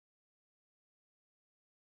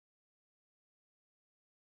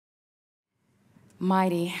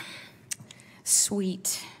Mighty,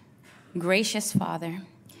 sweet, gracious Father,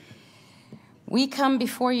 we come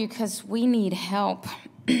before you because we need help.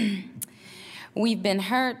 We've been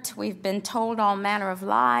hurt. We've been told all manner of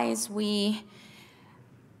lies. We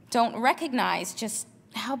don't recognize just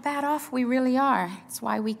how bad off we really are. That's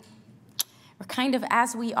why we're kind of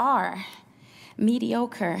as we are,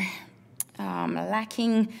 mediocre,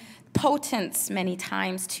 lacking potence many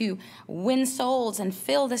times to win souls and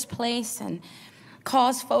fill this place and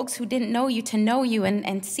cause folks who didn't know you to know you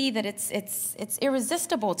and see that it's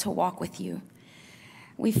irresistible to walk with you.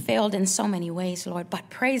 We've failed in so many ways, Lord, but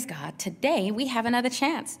praise God, today we have another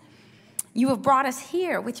chance. You have brought us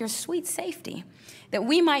here with your sweet safety that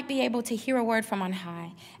we might be able to hear a word from on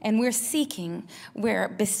high. And we're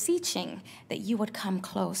beseeching that you would come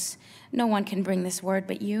close. No one can bring this word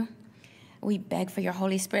but you. We beg for your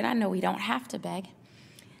Holy Spirit. I know we don't have to beg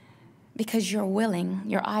because you're willing.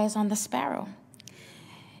 Your eye is on the sparrow.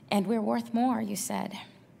 And we're worth more, you said,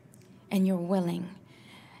 and you're willing.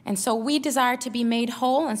 And so we desire to be made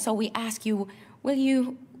whole, and so we ask you, will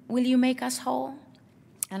you make us whole?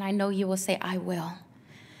 And I know you will say, I will.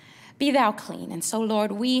 Be thou clean. And so,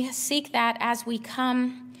 Lord, we seek that as we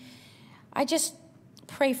come. I just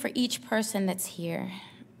pray for each person that's here,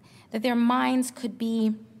 that their minds could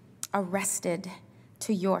be arrested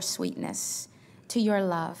to your sweetness, to your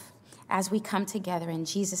love, as we come together in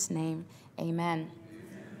Jesus' name, amen.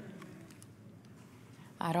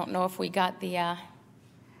 I don't know if we got the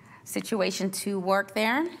situation to work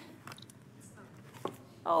there.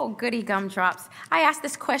 Oh, goody gumdrops. I asked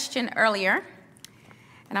this question earlier,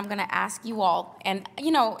 and I'm going to ask you all. And,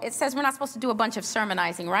 you know, it says we're not supposed to do a bunch of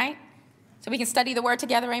sermonizing, right? So we can study the word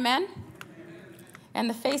together, amen? And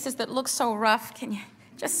the faces that look so rough, can you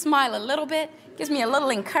just smile a little bit? Gives me a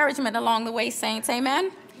little encouragement along the way, saints,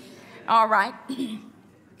 amen? All right.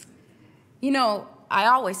 You know,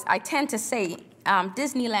 I tend to say,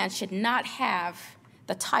 Disneyland should not have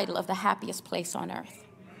the title of the happiest place on earth.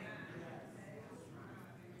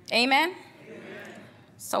 Amen?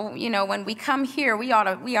 So, you know, when we come here, we ought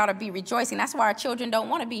to be rejoicing. That's why our children don't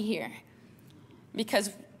want to be here, because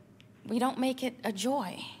we don't make it a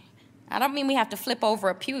joy. I don't mean we have to flip over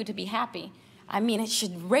a pew to be happy. I mean it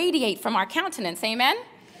should radiate from our countenance. Amen?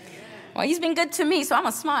 Well, he's been good to me, so I'm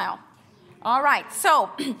going to smile. All right. So,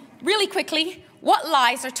 really quickly, what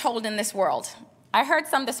lies are told in this world? I heard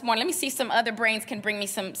some this morning. Let me see if some other brains can bring me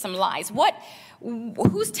some lies.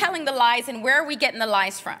 Who's telling the lies, and where are we getting the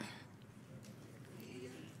lies from?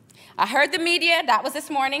 I heard the media. That was this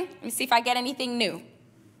morning. Let me see if I get anything new.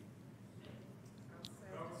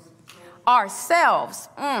 Ourselves.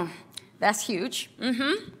 That's huge.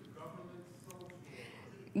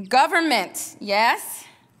 Government. Yes.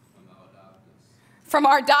 From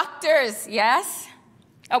our doctors. Yes.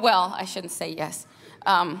 Oh, well, I shouldn't say yes.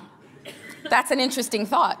 That's an interesting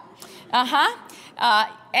thought.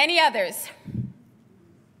 Any others?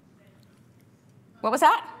 What was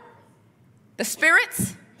that? The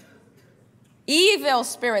spirits? Evil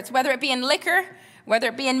spirits, whether it be in liquor, whether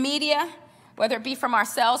it be in media, whether it be from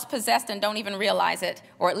ourselves, possessed and don't even realize it,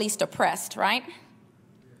 or at least oppressed, right?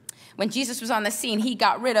 When Jesus was on the scene, he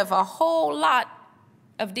got rid of a whole lot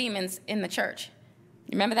of demons in the church.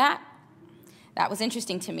 You remember that? That was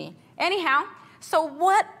interesting to me. Anyhow, so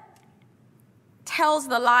what tells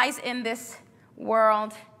the lies in this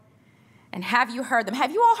world? And have you heard them?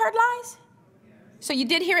 Have you all heard lies? So you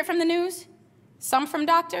did hear it from the news? Some from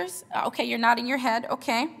doctors? Okay, you're nodding your head.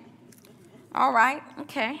 Okay. All right.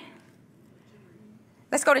 Okay.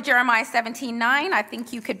 Let's go to Jeremiah 17:9. I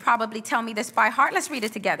think you could probably tell me this by heart. Let's read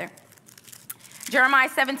it together. Jeremiah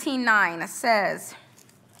 17:9 says,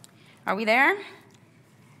 are we there?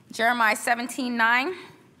 Jeremiah 17:9.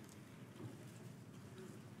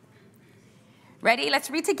 Ready? Let's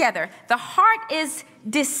read together. The heart is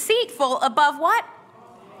deceitful above what?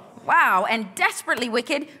 Wow. And desperately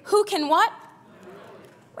wicked. Who can what?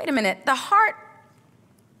 Wait a minute. The heart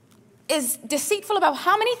is deceitful about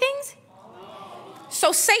how many things?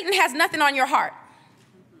 So Satan has nothing on your heart.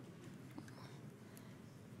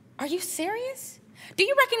 Are you serious? Do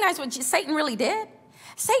you recognize what Satan really did?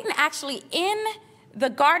 Satan actually, in the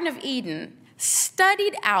Garden of Eden,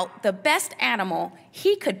 studied out the best animal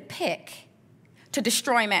he could pick to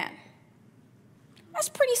destroy man. That's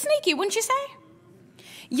pretty sneaky, wouldn't you say?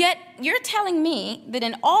 Yet you're telling me that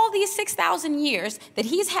in all these 6,000 years that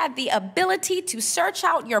he's had the ability to search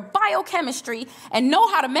out your biochemistry and know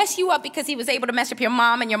how to mess you up because he was able to mess up your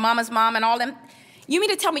mom and your mama's mom and all them. You mean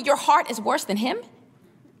to tell me your heart is worse than him?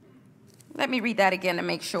 Let me read that again to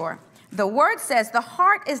make sure. The word says the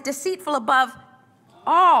heart is deceitful above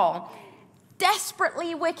all,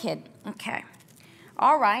 desperately wicked. Okay.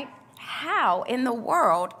 All right, how in the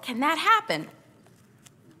world can that happen?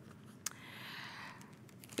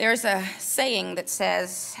 There's a saying that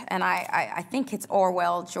says, and I think it's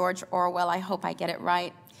Orwell, George Orwell, I hope I get it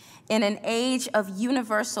right. In an age of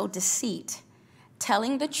universal deceit,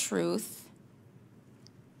 telling the truth,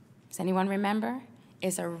 does anyone remember,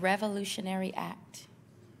 is a revolutionary act.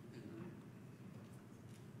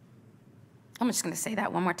 I'm just going to say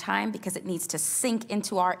that one more time because it needs to sink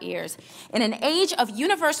into our ears. In an age of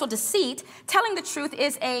universal deceit, telling the truth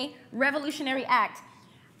is a revolutionary act.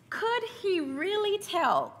 Could he really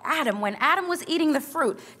tell Adam, when Adam was eating the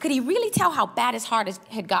fruit, could he really tell how bad his heart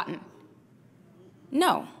had gotten?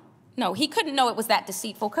 No, he couldn't know it was that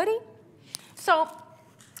deceitful, could he? So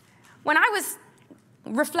when I was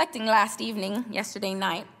reflecting yesterday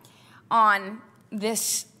night, on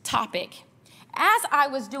this topic, as I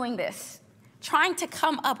was doing this, trying to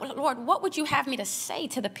come up, Lord, what would you have me to say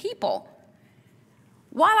to the people?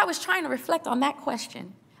 While I was trying to reflect on that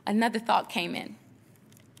question, another thought came in.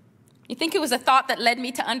 You think it was a thought that led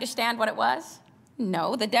me to understand what it was?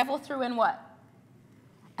 No, the devil threw in what?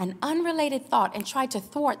 An unrelated thought and tried to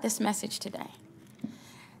thwart this message today.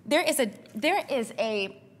 There is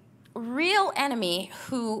a real enemy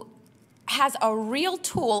who has a real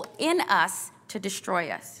tool in us to destroy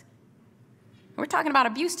us. We're talking about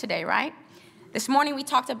abuse today, right? This morning we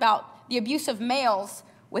talked about the abuse of males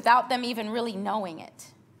without them even really knowing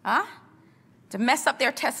it. To mess up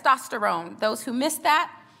their testosterone. Those who missed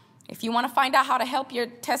that, if you want to find out how to help your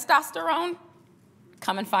testosterone,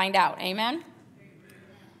 come and find out. Amen?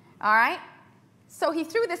 All right? So he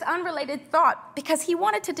threw this unrelated thought because he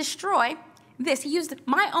wanted to destroy this. He used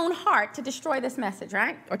my own heart to destroy this message,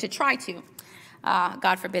 right? Or to try to.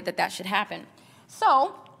 God forbid that should happen.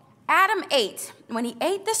 So Adam ate. When he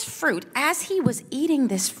ate this fruit, as he was eating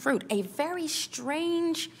this fruit, a very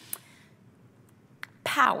strange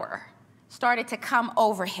power started to come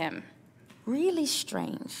over him. Really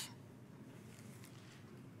strange.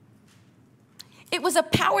 It was a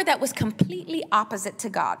power that was completely opposite to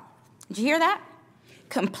God. Did you hear that?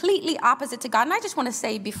 Completely opposite to God. And I just want to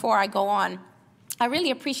say before I go on, I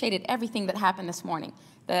really appreciated everything that happened this morning.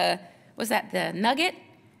 Was that the nugget?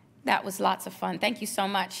 That was lots of fun. Thank you so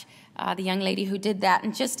much, the young lady who did that.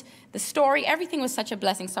 And just the story, everything was such a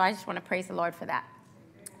blessing. So I just want to praise the Lord for that.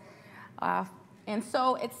 And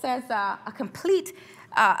so it says a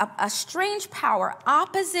strange power,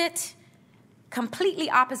 completely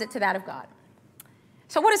opposite to that of God.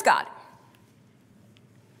 So what is God?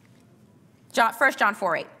 1 John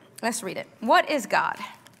 4:8. Let's read it. What is God?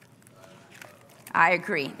 I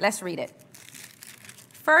agree. Let's read it.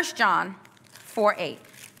 1 John 4:8.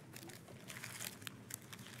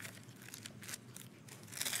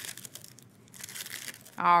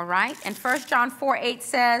 All right. And 1 John 4:8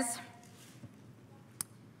 says,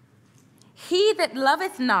 he that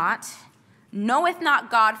loveth not knoweth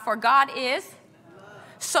not God, for God is.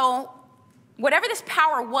 So whatever this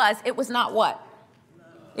power was, it was not what?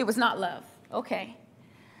 It was not love. Okay.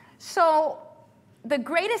 So the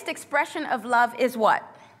greatest expression of love is what?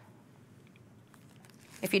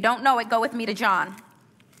 If you don't know it, go with me to John.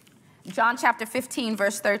 John chapter 15,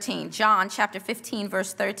 verse 13. John chapter 15,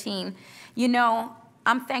 verse 13. You know,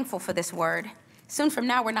 I'm thankful for this word. Soon from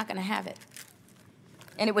now, we're not going to have it.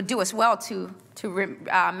 And it would do us well to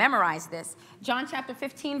memorize this. John chapter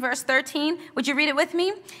 15, verse 13. Would you read it with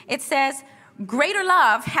me? It says, greater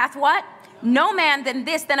love hath what? No man than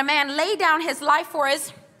this, than a man lay down his life for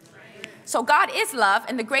his. So God is love,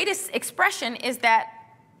 and the greatest expression is that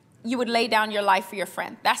you would lay down your life for your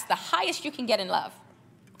friend. That's the highest you can get in love.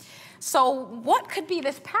 So what could be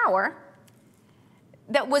this power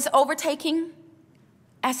that was overtaking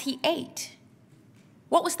as he ate?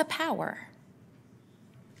 What was the power?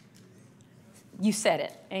 You said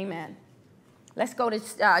it. Amen. Let's go to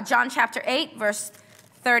John chapter 8, verse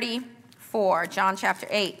 34. John chapter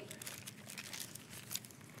 8.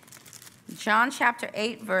 John chapter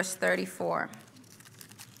 8, verse 34.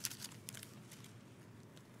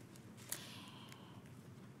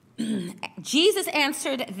 Jesus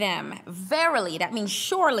answered them, verily, that means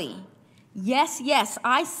surely, yes, yes,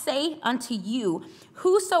 I say unto you,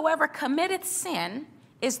 whosoever committeth sin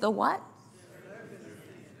is the what?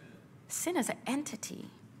 Sin is an entity.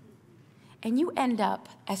 And you end up,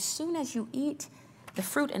 as soon as you eat the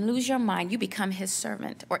fruit and lose your mind, you become his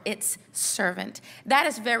servant or its servant. That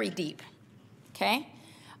is very deep, okay?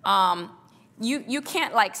 You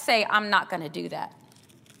can't like say, I'm not going to do that.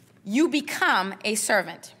 You become a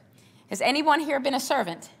servant. Has anyone here been a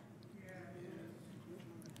servant?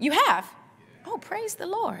 You have? Oh, praise the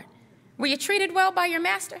Lord. Were you treated well by your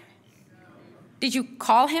master? Did you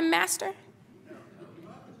call him master?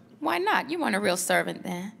 Why not? You weren't a real servant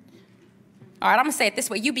then. All right, I'm going to say it this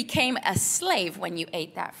way. You became a slave when you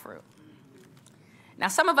ate that fruit. Now,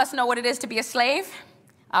 some of us know what it is to be a slave.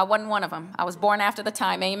 I wasn't one of them. I was born after the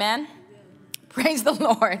time. Amen? Praise the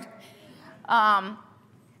Lord.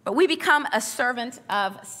 But we become a servant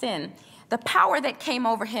of sin. The power that came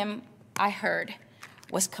over him, I heard,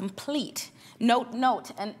 was complete.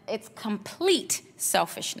 Note, and it's complete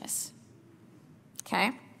selfishness.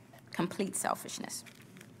 Okay? Complete selfishness.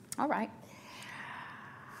 All right.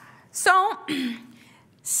 So,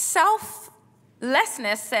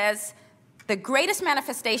 selflessness says the greatest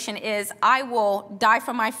manifestation is I will die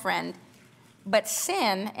for my friend. But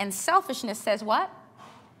sin and selfishness says what?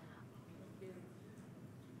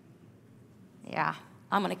 Yeah,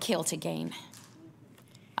 I'm going to kill to gain.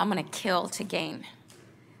 I'm going to kill to gain.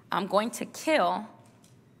 I'm going to kill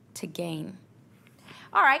to gain.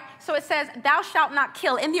 All right, so it says, thou shalt not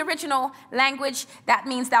kill. In the original language, that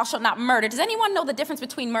means thou shalt not murder. Does anyone know the difference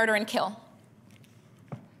between murder and kill?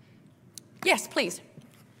 Yes, please.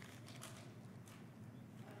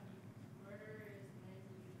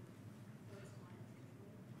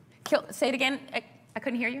 Kill, say it again. I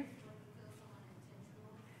couldn't hear you.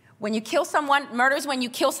 When you kill someone, murder is when you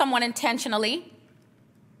kill someone intentionally,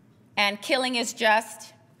 and killing is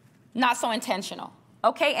just not so intentional.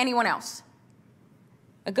 Okay, anyone else?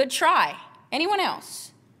 A good try. Anyone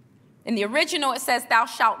else? In the original, it says, thou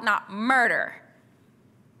shalt not murder.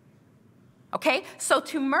 Okay, so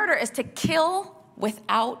to murder is to kill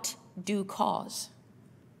without due cause.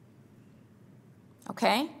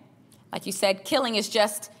 Okay? Like you said, killing is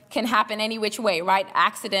just, can happen any which way, right?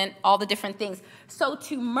 Accident, all the different things. So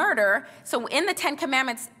to murder, so in the 10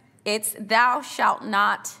 Commandments, it's thou shalt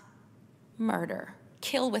not murder.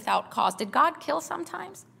 Kill without cause. Did God kill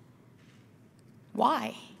sometimes?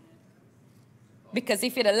 Why? Because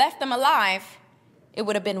if it had left them alive, it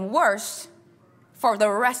would have been worse for the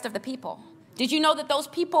rest of the people. Did you know that those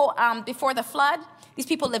people before the flood, these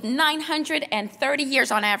people lived 930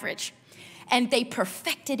 years on average, and they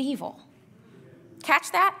perfected evil.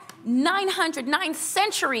 Catch that? 9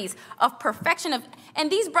 centuries of perfection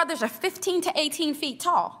and these brothers are 15 to 18 feet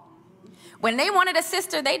tall. When they wanted a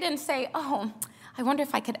sister, they didn't say, oh, I wonder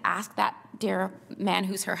if I could ask that dear man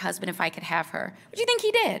who's her husband if I could have her. What do you think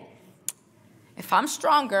he did? If I'm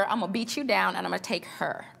stronger, I'm going to beat you down and I'm going to take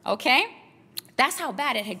her. Okay? That's how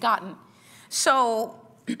bad it had gotten. So,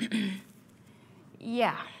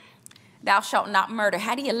 yeah. Thou shalt not murder.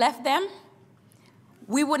 Had he left them,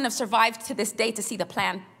 we wouldn't have survived to this day to see the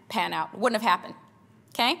plan pan out. It wouldn't have happened.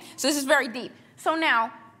 Okay? So this is very deep. So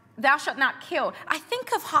now, thou shalt not kill. I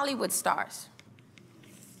think of Hollywood stars.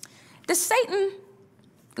 Does Satan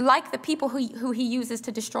like the people who he uses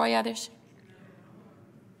to destroy others?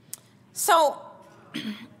 So,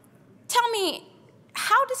 tell me,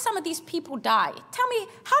 how did some of these people die? Tell me,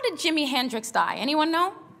 how did Jimi Hendrix die? Anyone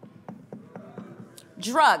know?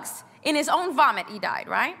 Drugs. In his own vomit, he died,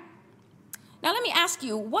 right? Now, let me ask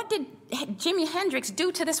you, what did Jimi Hendrix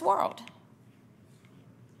do to this world?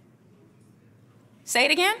 Say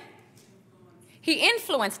it again. He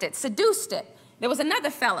influenced it, seduced it. There was another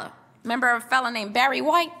fella. Remember a fella named Barry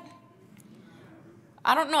White?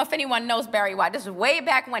 I don't know if anyone knows Barry White. This is way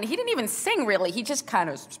back when. He didn't even sing, really. He just kind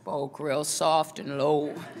of spoke real soft and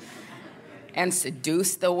low and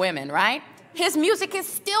seduced the women, right? His music is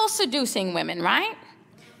still seducing women, right?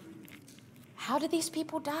 How did these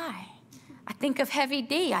people die? I think of Heavy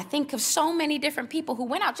D. I think of so many different people who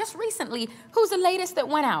went out. Just recently, who's the latest that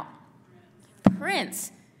went out?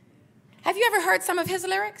 Prince. Have you ever heard some of his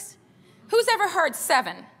lyrics? Who's ever heard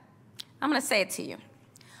 7? I'm going to say it to you.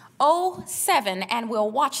 Oh, 7, and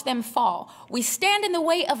we'll watch them fall. We stand in the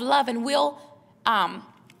way of love, and we'll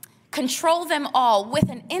control them all with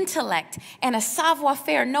an intellect and a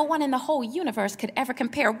savoir-faire no one in the whole universe could ever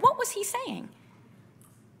compare. What was he saying?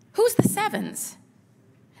 Who's the 7s?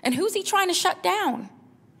 And who's he trying to shut down?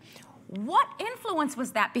 What influence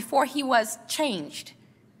was that before he was changed?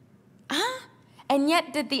 And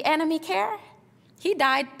yet, did the enemy care? He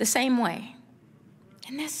died the same way.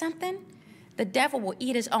 Isn't that something? The devil will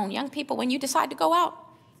eat his own. Young people, when you decide to go out,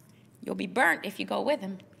 you'll be burnt if you go with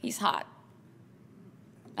him. He's hot.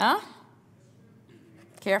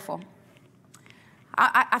 Careful.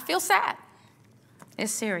 I feel sad.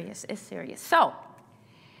 It's serious. It's serious. So,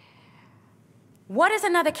 what is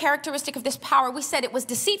another characteristic of this power? We said it was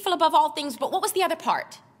deceitful above all things, but what was the other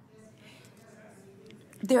part?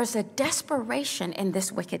 There's a desperation in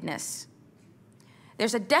this wickedness.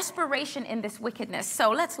 There's a desperation in this wickedness.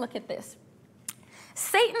 So let's look at this.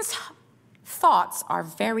 Satan's thoughts are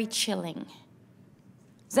very chilling.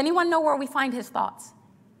 Does anyone know where we find his thoughts?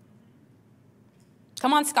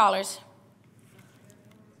 Come on, scholars.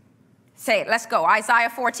 Say it. Let's go. Isaiah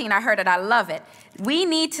 14. I heard it. I love it. We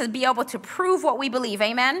need to be able to prove what we believe.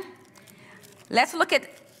 Amen? Let's look at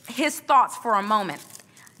his thoughts for a moment.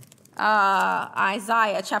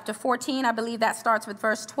 Isaiah chapter 14. I believe that starts with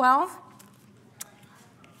verse 12.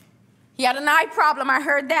 He had an eye problem. I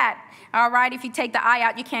heard that. All right. If you take the eye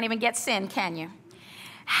out, you can't even get sin, can you?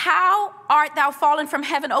 How art thou fallen from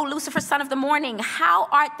heaven, O Lucifer, son of the morning? How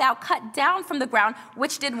art thou cut down from the ground?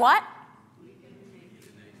 Which did what?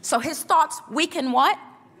 So his thoughts weaken what?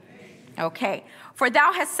 Okay. For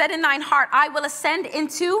thou hast said in thine heart, I will ascend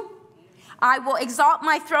into, I will exalt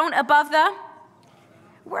my throne above the,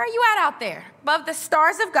 where are you at out there? Above the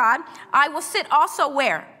stars of God. I will sit also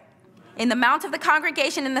where? In the mount of the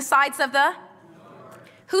congregation, in the sides of the,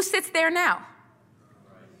 who sits there now?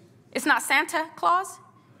 It's not Santa Claus?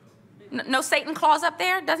 No Satan Claus up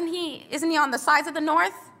there? Isn't he on the sides of the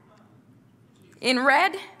north? In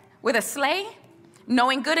red with a sleigh?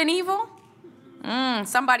 Knowing good and evil?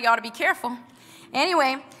 Somebody ought to be careful.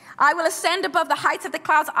 Anyway, I will ascend above the heights of the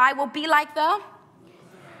clouds. I will be like the,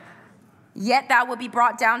 yet thou will be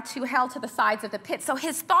brought down to hell, to the sides of the pit. So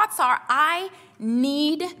his thoughts are, I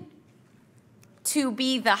need to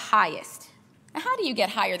be the highest. Now, how do you get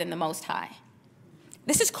higher than the Most High?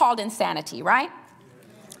 This is called insanity, right?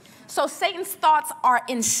 So Satan's thoughts are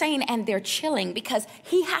insane and they're chilling because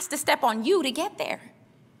he has to step on you to get there.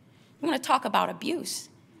 You want to talk about abuse?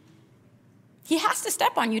 He has to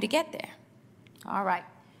step on you to get there. All right.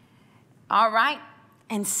 All right.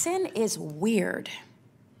 And sin is weird.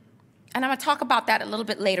 And I'm going to talk about that a little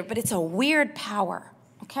bit later, but it's a weird power.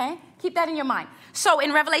 Okay? Keep that in your mind. So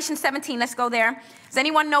in Revelation 17, let's go there. Does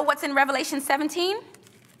anyone know what's in Revelation 17?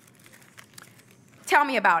 Tell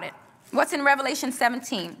me about it. What's in Revelation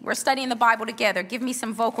 17? We're studying the Bible together. Give me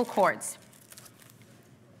some vocal cords.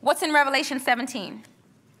 What's in Revelation 17?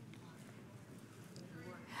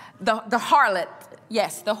 The harlot.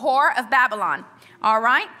 Yes, the whore of Babylon. All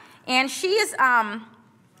right? And she is,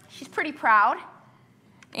 she's pretty proud.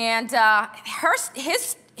 And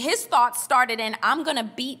his thoughts started in, I'm going to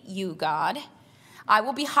beat you, God. I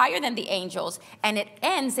will be higher than the angels. And it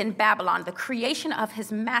ends in Babylon, the creation of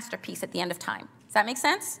his masterpiece at the end of time. Does that make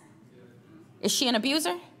sense? Is she an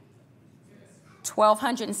abuser?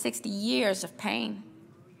 1,260 years of pain.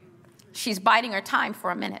 She's biding her time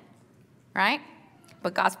for a minute, right?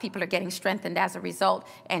 But God's people are getting strengthened as a result,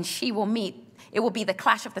 and she will meet. It will be the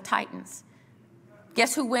clash of the titans.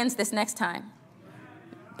 Guess who wins this next time?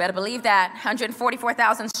 Better believe that.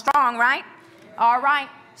 144,000 strong, right? All right.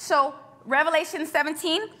 So Revelation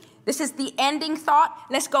 17, this is the ending thought.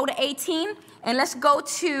 Let's go to 18, and let's go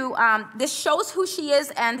to, this shows who she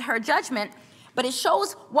is and her judgment, but it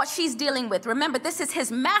shows what she's dealing with. Remember, this is his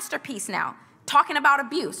masterpiece now, talking about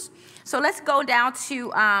abuse. So let's go down to,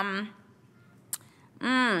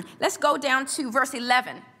 verse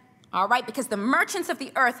 11. All right, because the merchants of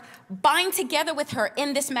the earth bind together with her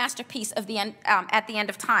in this masterpiece of the end, at the end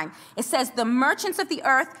of time. It says, the merchants of the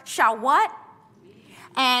earth shall what?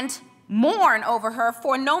 And mourn over her,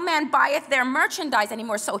 for no man buyeth their merchandise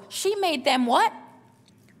anymore. So she made them what?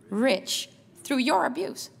 Rich through your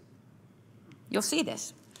abuse. You'll see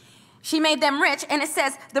this. She made them rich, and it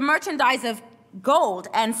says the merchandise of gold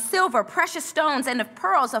and silver, precious stones, and of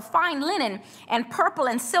pearls, of fine linen, and purple,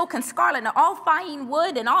 and silk, and scarlet, and all fine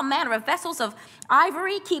wood, and all manner of vessels of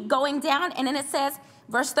ivory. Keep going down, and then it says,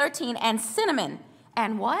 verse 13, and cinnamon,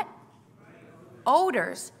 and what?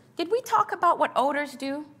 Odors. Did we talk about what odors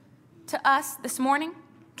do to us this morning?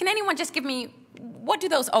 Can anyone just give me, what do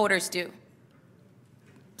those odors do?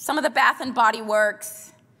 Some of the Bath and Body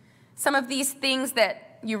Works, some of these things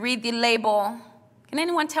that you read the label. Can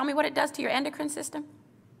anyone tell me what it does to your endocrine system?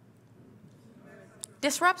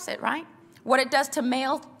 Disrupts it, right? What it does to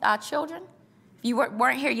male children. If you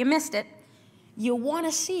weren't here, you missed it. You want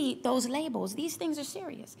to see those labels. These things are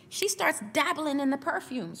serious. She starts dabbling in the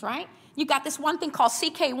perfumes, right? You got this one thing called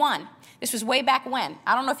CK1. This was way back when.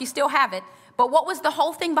 I don't know if you still have it. But what was the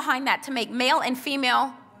whole thing behind that? To make male and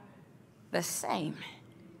female the same.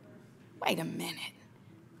 Wait a minute.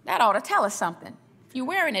 That ought to tell us something. If you're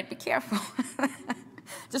wearing it, be careful.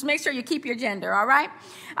 Just make sure you keep your gender, all right?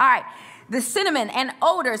 All right. The cinnamon and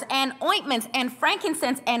odors and ointments and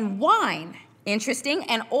frankincense and wine. Interesting.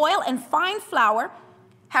 And oil and fine flour.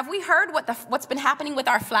 Have we heard what's been happening with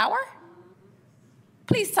our flour?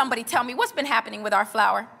 Please, somebody tell me what's been happening with our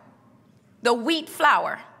flour. The wheat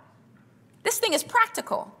flour. This thing is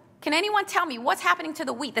practical. Can anyone tell me what's happening to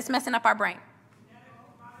the wheat that's messing up our brain?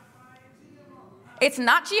 It's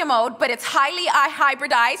not GMO'd, but it's highly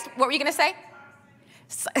hybridized. What were you going to say?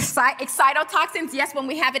 Excitotoxins, yes, when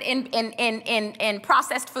we have it in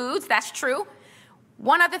processed foods, that's true.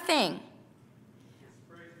 One other thing.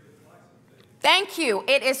 Thank you.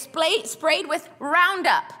 It is sprayed with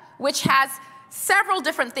Roundup, which has several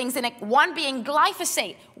different things in it, one being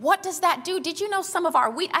glyphosate. What does that do? Did you know some of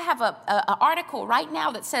our wheat? I have an article right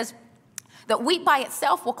now that says that wheat by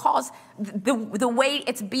itself will cause, the way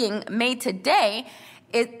it's being made today,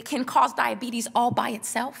 it can cause diabetes all by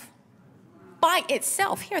itself. By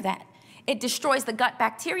itself, hear that. It destroys the gut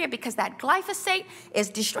bacteria because that glyphosate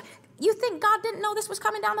is destroyed. You think God didn't know this was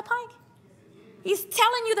coming down the pike? He's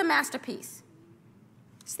telling you the masterpiece.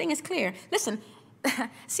 This thing is clear. Listen,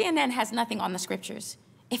 CNN has nothing on the scriptures.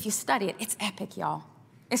 If you study it, it's epic, y'all.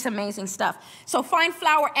 It's amazing stuff. So fine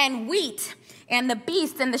flour and wheat and the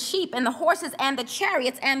beasts and the sheep and the horses and the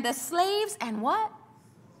chariots and the slaves and what?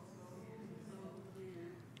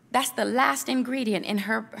 That's the last ingredient in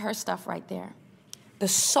her stuff right there. The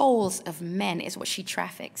souls of men is what she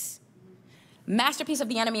traffics. Masterpiece of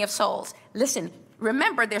the enemy of souls. Listen,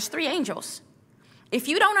 remember there's 3 angels. If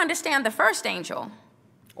you don't understand the first angel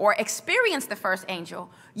or experience the first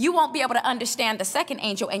angel, you won't be able to understand the second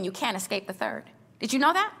angel and you can't escape the third. Did you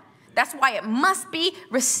know that? That's why it must be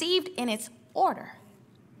received in its order.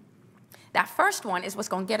 That first one is what's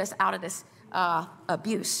going to get us out of this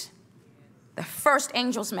abuse. The first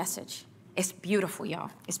angel's message. It's beautiful,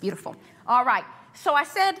 y'all. It's beautiful. All right. So I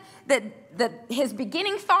said that his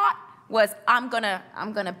beginning thought was, I'm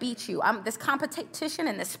gonna beat you. This competition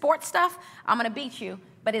and this sports stuff, I'm gonna beat you.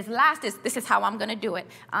 But his last is, this is how I'm gonna do it.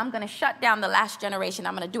 I'm gonna shut down the last generation.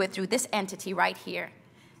 I'm gonna do it through this entity right here.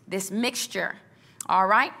 This mixture. All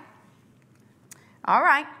right? All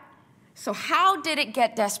right. So how did it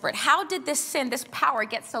get desperate? How did this sin, this power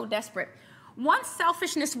get so desperate? Once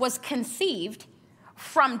selfishness was conceived,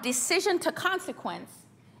 from decision to consequence,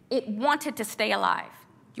 it wanted to stay alive.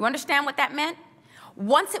 Do you understand what that meant?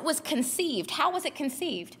 Once it was conceived, how was it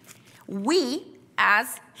conceived? We,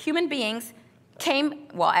 as human beings, came,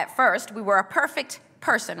 well, at first, we were a perfect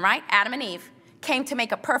person, right? Adam and Eve came to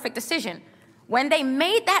make a perfect decision. When they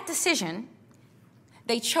made that decision,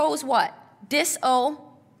 they chose what? It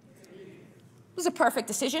was a perfect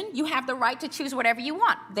decision. You have the right to choose whatever you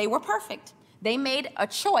want. They were perfect. They made a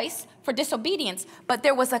choice for disobedience, but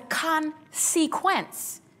there was a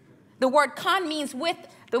consequence. The word con means with,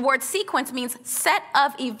 the word sequence means set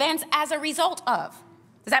of events as a result of.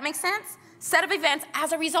 Does that make sense? Set of events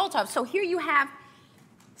as a result of. So here you have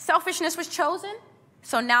selfishness was chosen,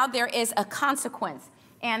 so now there is a consequence.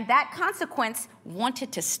 And that consequence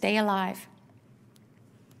wanted to stay alive.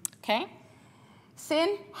 Okay?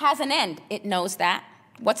 Sin has an end. It knows that.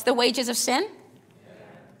 What's the wages of sin?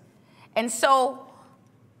 And so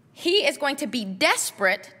he is going to be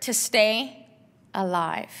desperate to stay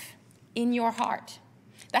alive in your heart.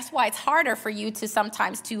 That's why it's harder for you to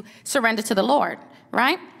sometimes to surrender to the Lord,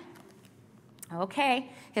 right?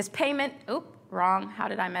 Okay, his payment, wrong. How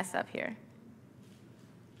did I mess up here?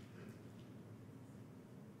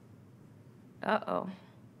 Uh-oh.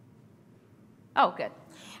 Oh, good.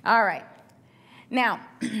 All right. Now,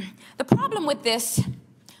 the problem with this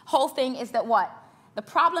whole thing is that what? The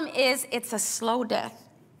problem is it's a slow death.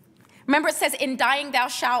 Remember it says, in dying thou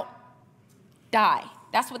shalt die.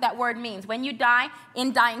 That's what that word means. When you die,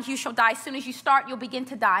 in dying you shall die. As soon as you start, you'll begin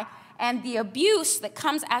to die. And the abuse that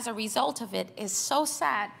comes as a result of it is so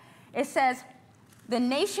sad. It says, the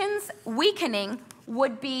nation's weakening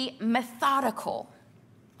would be methodical.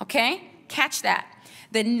 Okay? Catch that.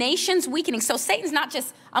 The nation's weakening. So Satan's not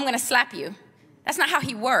just, I'm going to slap you. That's not how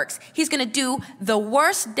he works. He's going to do the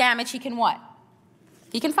worst damage he can what?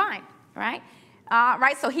 He can find, right?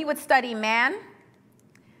 Right, so he would study man.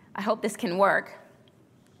 I hope this can work.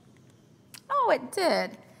 Oh, it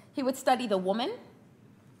did. He would study the woman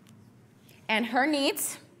and her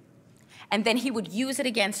needs, and then he would use it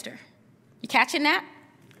against her. You catching that?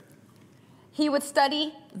 He would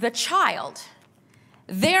study the child,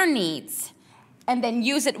 their needs, and then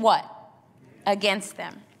use it what? Against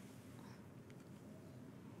them.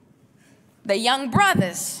 The young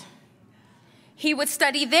brothers, he would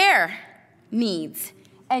study their needs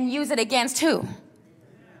and use it against who?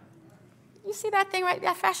 You see that thing right,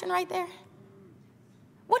 that fashion right there?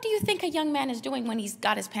 What do you think a young man is doing when he's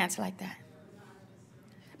got his pants like that?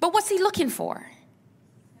 But what's he looking for?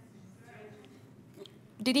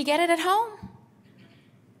 Did he get it at home?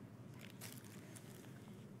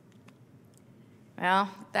 Well,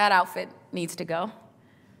 that outfit needs to go.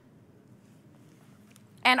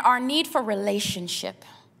 And our need for relationship.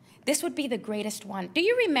 This would be the greatest one. Do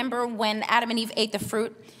you remember when Adam and Eve ate the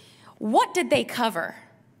fruit? What did they cover?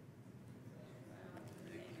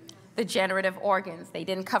 the generative organs. They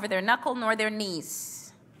didn't cover their knuckle nor their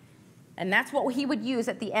knees. And that's what he would use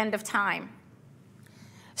at the end of time.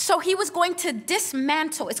 So he was going to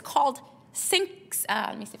dismantle. It's called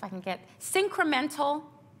let me see if I can get syncremental.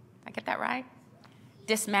 I get that right?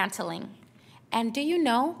 Dismantling. And do you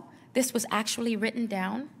know this was actually written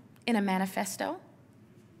down in a manifesto?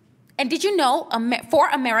 And did you know for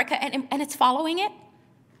America, and it's following it?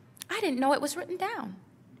 I didn't know it was written down.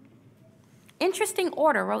 Interesting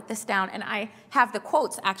Order wrote this down, and I have the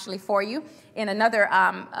quotes actually for you in another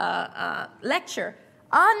lecture.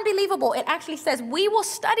 Unbelievable. It actually says, we will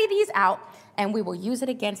study these out, and we will use it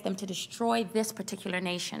against them to destroy this particular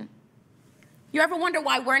nation. You ever wonder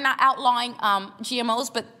why we're not outlawing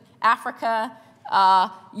GMOs, but Africa,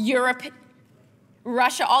 Europe,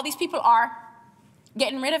 Russia, all these people are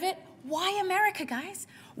getting rid of it? Why America, guys?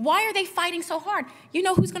 Why are they fighting so hard? You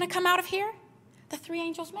know who's going to come out of here? The three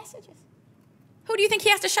angels' messages. Who do you think he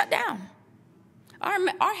has to shut down?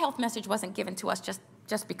 Our health message wasn't given to us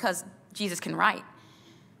just because Jesus can write.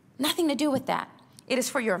 Nothing to do with that. It is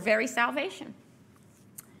for your very salvation.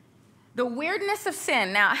 The weirdness of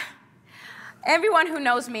sin. Now, everyone who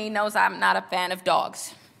knows me knows I'm not a fan of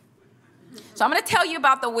dogs. So I'm going to tell you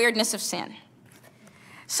about the weirdness of sin.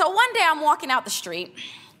 So one day I'm walking out the street,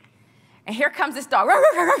 and here comes this dog.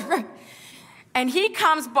 And he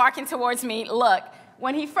comes barking towards me. Look,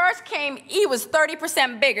 when he first came, he was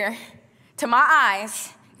 30% bigger to my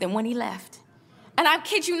eyes than when he left. And I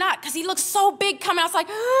kid you not, because he looked so big coming. I was like,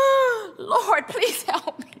 oh, Lord, please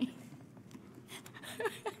help me.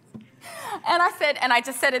 And I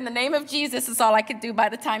just said, in the name of Jesus, is all I could do by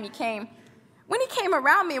the time he came. When he came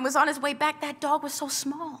around me and was on his way back, that dog was so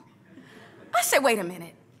small. I said, wait a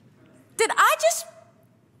minute. Did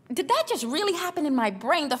that just really happen in my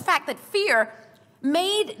brain? The fact that fear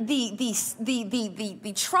made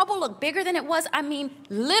the trouble look bigger than it was. I mean,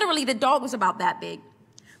 literally, the dog was about that big.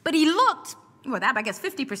 But he looked, well, that, I guess,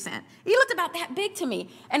 50%. He looked about that big to me,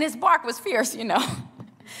 and his bark was fierce, you know.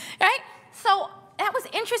 Right? So that was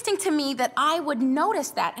interesting to me that I would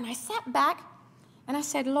notice that. And I sat back, and I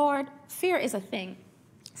said, Lord, fear is a thing.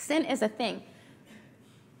 Sin is a thing.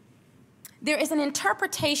 There is an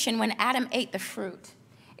interpretation when Adam ate the fruit.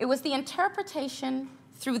 It was the interpretation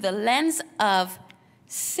through the lens of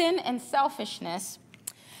sin and selfishness,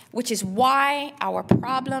 which is why our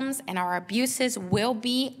problems and our abuses will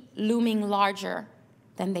be looming larger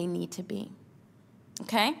than they need to be.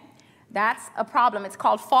 Okay? That's a problem. It's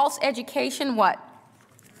called false education. What?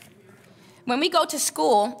 When we go to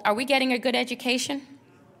school, are we getting a good education?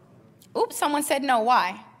 Oops, someone said no.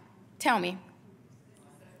 Why? Tell me.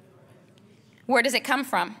 Where does it come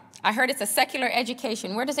from? I heard it's a secular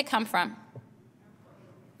education. Where does it come from?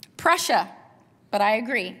 Prussia, but I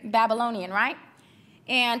agree, Babylonian, right?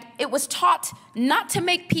 And it was taught not to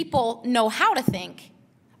make people know how to think,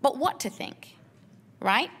 but what to think,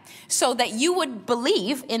 right? So that you would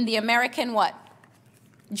believe in the American what?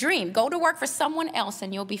 Dream. Go to work for someone else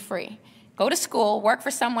and you'll be free. Go to school, work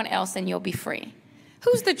for someone else and you'll be free.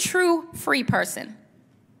 Who's the true free person?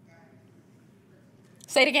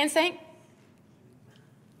 Say it again, Saint.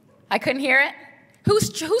 I couldn't hear it. Who's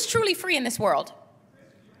truly free in this world?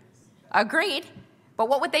 Agreed. But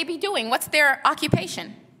what would they be doing? What's their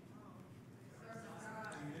occupation?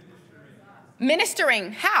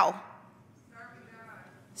 Ministering. How?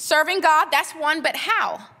 Serving God. That's one, but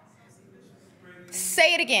how?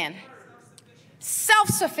 Say it again.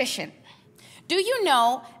 Self-sufficient. Do you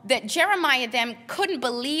know that Jeremiah them couldn't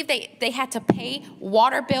believe they had to pay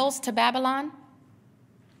water bills to Babylon?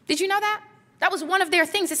 Did you know that? That was one of their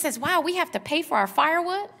things. It says, wow, we have to pay for our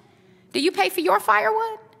firewood. Do you pay for your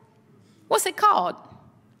firewood? What's it called?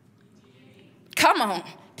 Come on.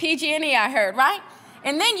 PG&E, I heard, right?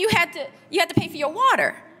 And then you had to pay for your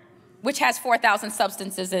water, which has 4,000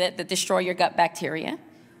 substances in it that destroy your gut bacteria.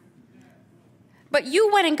 But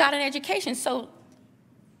you went and got an education, so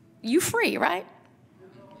you free, right?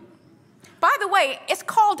 By the way, it's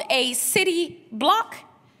called a city block.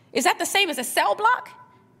 Is that the same as a cell block?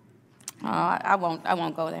 I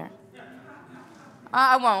won't go there.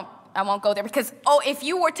 I won't go there because, if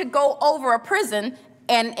you were to go over a prison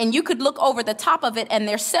and you could look over the top of it and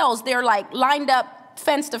their cells, they're like lined up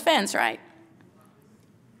fence to fence, right?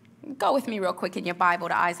 Go with me real quick in your Bible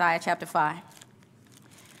to Isaiah chapter 5.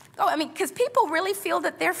 Because people really feel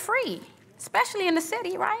that they're free, especially in the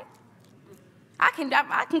city, right? I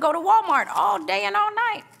can go to Walmart all day and all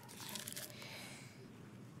night.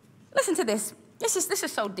 Listen to this. This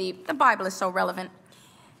is so deep. The Bible is so relevant.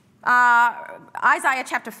 Isaiah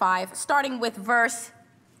chapter 5, starting with verse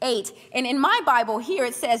 8. And in my Bible here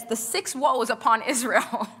it says the 6 woes upon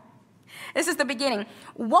Israel. This is the beginning.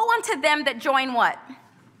 Woe unto them that join what?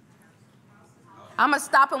 I'm going to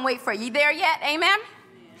stop and wait for you. You there yet? Amen?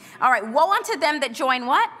 All right. Woe unto them that join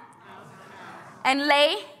what? And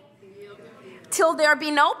lay till there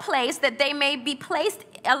be no place, that they may be placed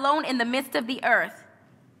alone in the midst of the earth.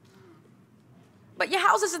 But your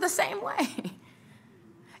houses are the same way.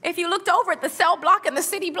 If you looked over at the cell block and the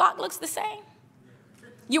city block looks the same.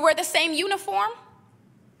 You wear the same uniform.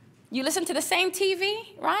 You listen to the same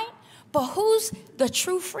TV, right? But who's the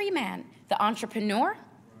true free man? The entrepreneur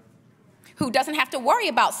who doesn't have to worry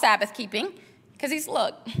about Sabbath keeping because he's,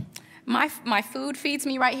 look, my food feeds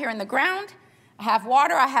me right here in the ground. I have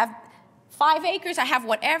water. I have 5 acres. I have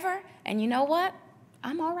whatever. And you know what?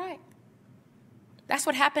 I'm all right. That's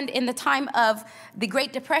what happened in the time of the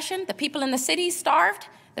Great Depression. The people in the cities starved.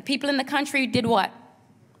 The people in the country did what?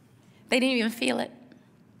 They didn't even feel it.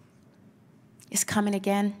 It's coming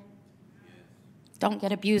again. Don't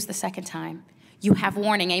get abused the second time. You have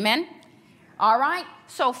warning, amen? All right,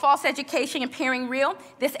 so false education appearing real.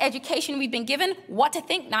 This education we've been given, what to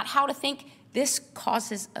think, not how to think, this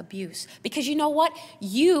causes abuse. Because you know what?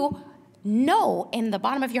 You know in the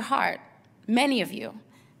bottom of your heart, many of you,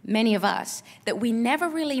 many of us, that we never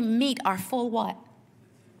really meet our full what?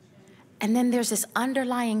 And then there's this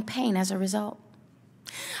underlying pain as a result.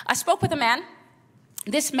 I spoke with a man.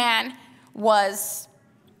 This man was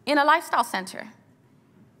in a lifestyle center.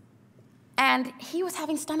 And he was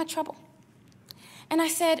having stomach trouble. And I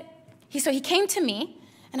said, so he came to me,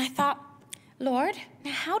 and I thought, Lord,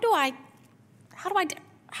 now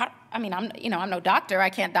I'm no doctor, I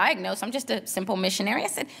can't diagnose, I'm just a simple missionary. I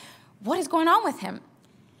said, what is going on with him?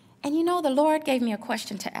 And you know, the Lord gave me a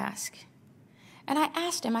question to ask. And I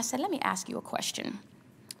asked him, I said, let me ask you a question.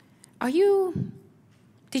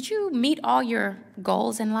 Did you meet all your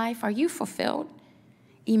goals in life? Are you fulfilled?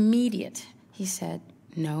 Immediate. He said,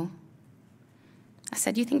 no. I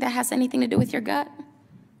said, do you think that has anything to do with your gut?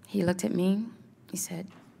 He looked at me. He said,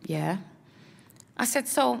 yeah. I said,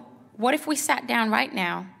 so what if we sat down right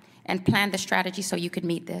now and planned the strategy so you could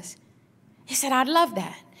meet this? He said, I'd love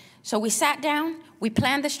that. So we sat down, we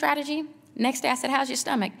planned the strategy. Next day I said, how's your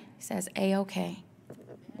stomach? He says, A-okay.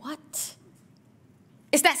 What?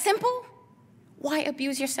 Is that simple? Why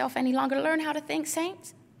abuse yourself any longer? Learn how to think,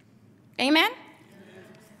 saints. Amen?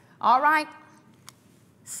 All right.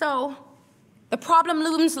 So the problem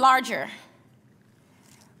looms larger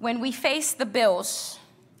when we face the bills.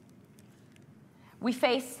 We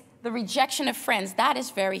face the rejection of friends. That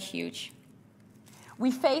is very huge.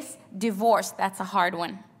 We face divorce. That's a hard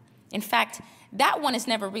one. In fact, that one is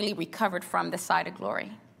never really recovered from this side of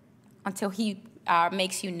glory until he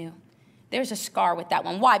makes you new. There's a scar with that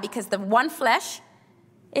one. Why? Because the one flesh,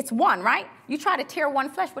 it's one, right? You try to tear one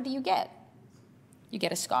flesh, what do you get? You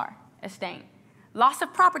get a scar, a stain. Loss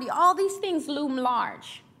of property, all these things loom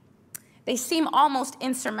large. They seem almost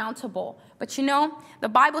insurmountable. But you know, the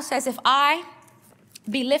Bible says, if I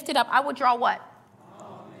be lifted up, I will draw what?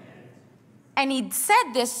 Amen. And he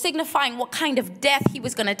said this signifying what kind of death he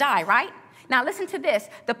was going to die, right? Now listen to this.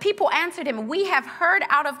 The people answered him, we have heard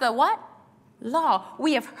out of the what? Law.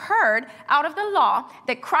 We have heard out of the law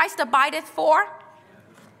that Christ abideth for.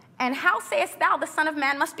 And how sayest thou the Son of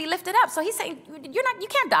Man must be lifted up? So he's saying, you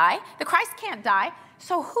can't die. The Christ can't die.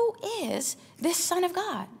 So who is this Son of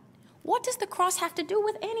God? What does the cross have to do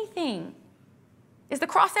with anything? Is the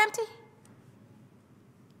cross empty?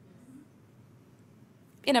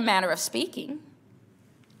 In a manner of speaking.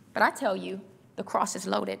 But I tell you, the cross is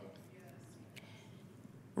loaded.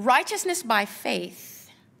 Righteousness by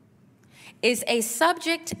faith is a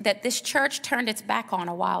subject that this church turned its back on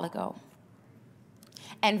a while ago.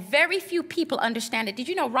 And very few people understand it. Did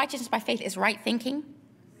you know righteousness by faith is right thinking?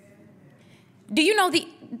 Do you know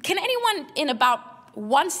can anyone in about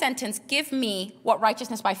one sentence give me what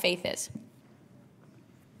righteousness by faith is?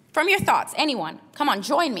 From your thoughts, anyone. Come on,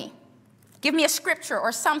 join me. Give me a scripture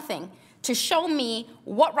or something to show me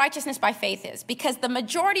what righteousness by faith is. Because the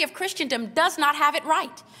majority of Christendom does not have it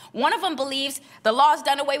right. One of them believes the law is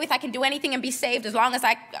done away with. I can do anything and be saved as long as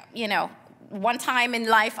one time in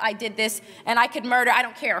life I did this and I could murder. I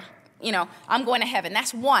don't care. I'm going to heaven.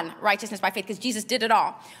 That's one, righteousness by faith, because Jesus did it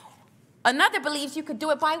all. Another believes you could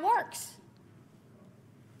do it by works.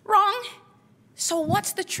 Wrong. So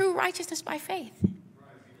what's the true righteousness by faith?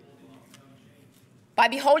 By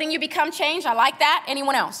beholding you become changed. I like that.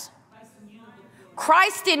 Anyone else?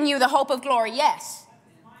 Christ in you, the hope of glory. Yes.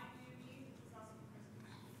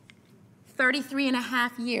 33 and a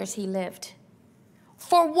half years he lived.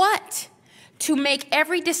 For what? To make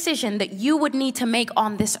every decision that you would need to make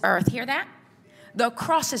on this earth. Hear that? The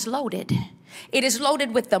cross is loaded. It is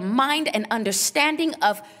loaded with the mind and understanding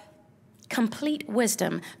of complete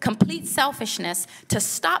wisdom, complete selfishness to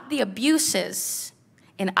stop the abuses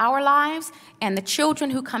in our lives and the children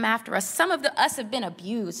who come after us. Some of us have been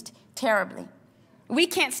abused terribly. We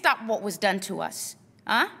can't stop what was done to us,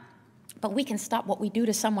 but we can stop what we do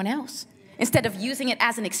to someone else instead of using it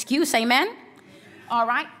as an excuse, amen? All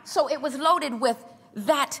right, so it was loaded with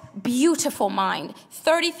that beautiful mind.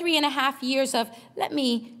 33 and a half years of, let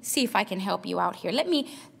me see if I can help you out here. Let me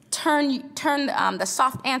turn the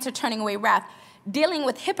soft answer, turning away wrath, dealing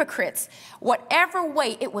with hypocrites. Whatever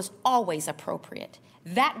way, it was always appropriate.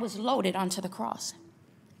 That was loaded onto the cross.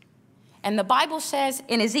 And the Bible says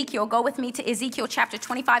in Ezekiel, go with me to Ezekiel chapter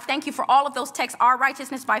 25. Thank you for all of those texts. Our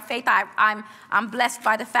righteousness by faith. I'm blessed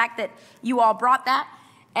by the fact that you all brought that.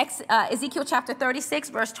 Ezekiel chapter 36,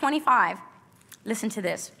 verse 25. Listen to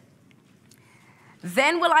this.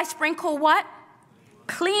 Then will I sprinkle what?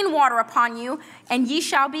 Clean water upon you, and ye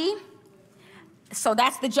shall be. So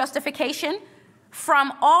that's the justification.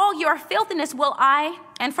 From all your filthiness will I,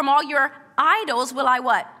 and from all your idols will I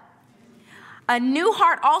what? A new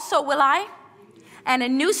heart also will I, and a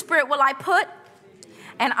new spirit will I put,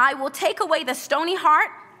 and I will take away the stony heart,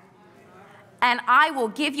 and I will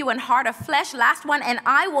give you an heart of flesh. Last one, and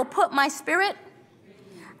I will put my spirit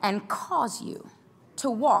and cause you to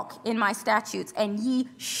walk in my statutes, and ye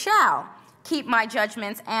shall keep my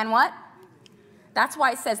judgments, and what? That's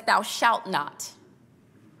why it says thou shalt not,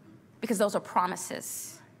 because those are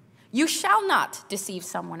promises. You shall not deceive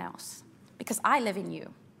someone else, because I live in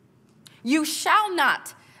you. You shall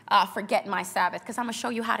not forget my Sabbath, because I'm going to show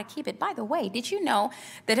you how to keep it. By the way, did you know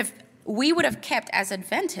that if we would have kept as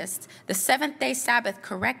Adventists the seventh-day Sabbath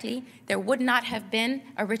correctly, there would not have been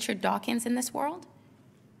a Richard Dawkins in this world?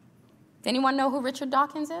 Does anyone know who Richard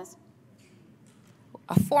Dawkins is?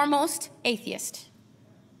 A foremost atheist.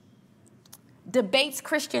 Debates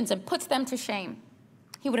Christians and puts them to shame.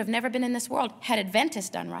 He would have never been in this world had Adventists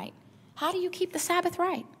done right. How do you keep the Sabbath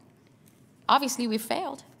right? Obviously, we've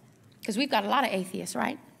failed, because we've got a lot of atheists,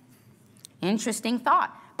 right? Interesting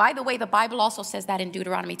thought. By the way, the Bible also says that in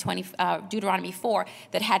Deuteronomy 4,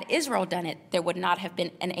 that had Israel done it, there would not have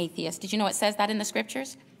been an atheist. Did you know it says that in the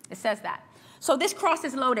scriptures? It says that. So this cross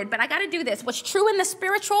is loaded, but I got to do this. What's true in the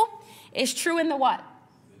spiritual is true in the what?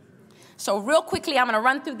 So real quickly, I'm going to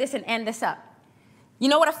run through this and end this up. You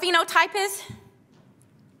know what a phenotype is?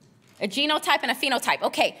 A genotype and a phenotype.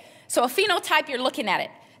 Okay, so a phenotype, you're looking at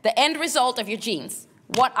it. The end result of your genes,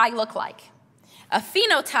 what I look like. A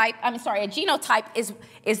genotype is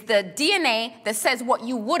the DNA that says what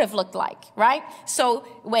you would have looked like, right? So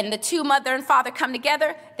when the two mother and father come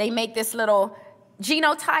together, they make this little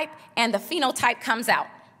genotype, and the phenotype comes out,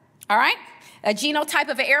 all right? A genotype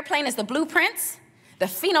of an airplane is the blueprints. The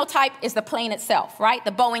phenotype is the plane itself, right?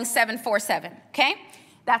 The Boeing 747, okay?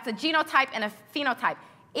 That's a genotype and a phenotype.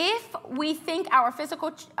 If we think our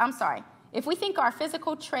physical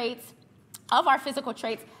traits,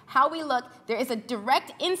 how we look, there is a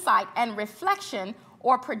direct insight and reflection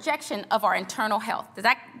or projection of our internal health. Is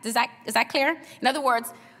that clear? In other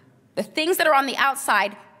words, the things that are on the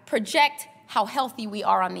outside project how healthy we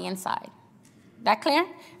are on the inside. That clear?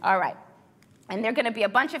 All right. And there are going to be a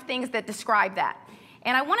bunch of things that describe that.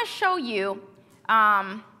 And I want to show you,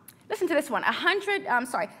 listen to this one,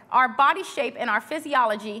 our body shape and our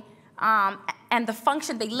physiology and the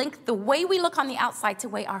function, they link the way we look on the outside to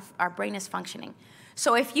the way our brain is functioning.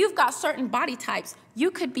 So if you've got certain body types,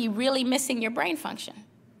 you could be really missing your brain function.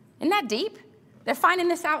 Isn't that deep? They're finding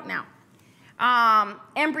this out now.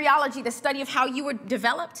 Embryology, the study of how you were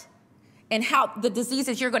developed and how the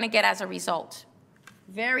diseases you're going to get as a result.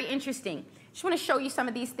 Very interesting. Just want to show you some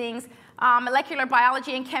of these things. Molecular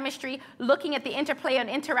biology and chemistry, looking at the interplay and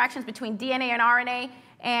interactions between DNA and RNA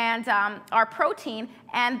and our protein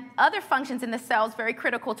and other functions in the cells, very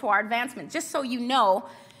critical to our advancement. Just so you know,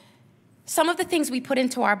 some of the things we put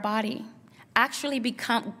into our body actually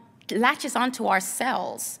latches onto our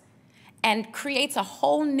cells and creates a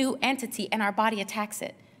whole new entity, and our body attacks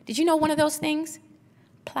it. Did you know one of those things?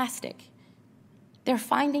 Plastic. They're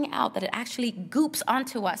finding out that it actually goops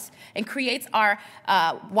onto us and creates our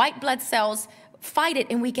white blood cells fight it,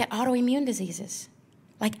 and we get autoimmune diseases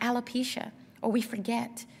like alopecia, or we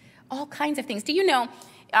forget all kinds of things. Do you know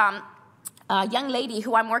a young lady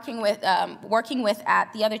who I'm working with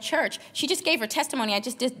at the other church? She just gave her testimony. I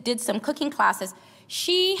just did some cooking classes.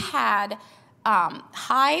 She had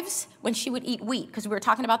hives when she would eat wheat, because we were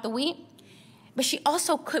talking about the wheat. But she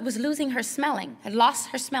also was losing her smelling, had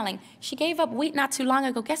lost her smelling. She gave up wheat not too long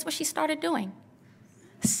ago. Guess what she started doing?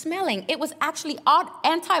 Smelling. It was actually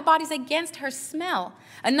antibodies against her smell.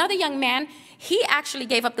 Another young man, he actually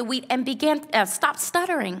gave up the wheat and stopped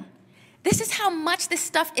stuttering. This is how much this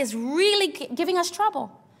stuff is really giving us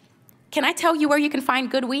trouble. Can I tell you where you can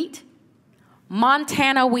find good wheat?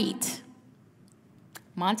 Montana wheat.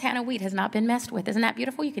 Montana wheat has not been messed with. Isn't that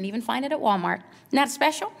beautiful? You can even find it at Walmart. Isn't that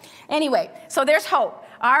special? Anyway, so there's hope.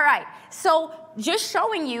 All right. So just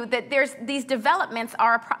showing you that there's these developments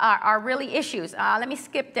are really issues. Let me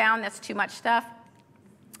skip down. That's too much stuff.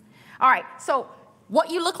 All right. So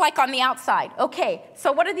what you look like on the outside. Okay.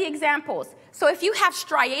 So what are the examples? So if you have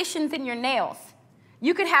striations in your nails,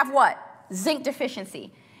 you could have what? Zinc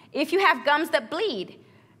deficiency. If you have gums that bleed,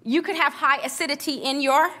 you could have high acidity in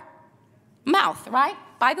your mouth, right?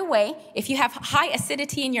 By the way, if you have high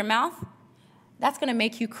acidity in your mouth, that's going to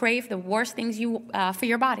make you crave the worst things for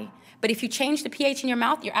your body. But if you change the pH in your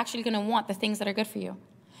mouth, you're actually going to want the things that are good for you.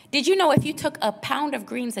 Did you know if you took a pound of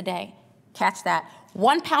greens a day, catch that,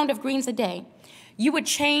 1 pound of greens a day, you would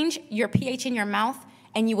change your pH in your mouth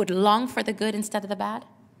and you would long for the good instead of the bad?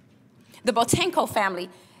 The Botenko family,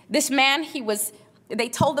 this man, they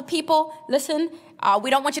told the people, listen, we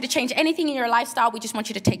don't want you to change anything in your lifestyle. We just want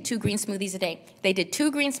you to take 2 green smoothies a day. They did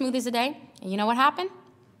 2 green smoothies a day. And you know what happened?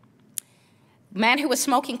 Man who was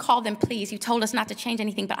smoking called them, please, you told us not to change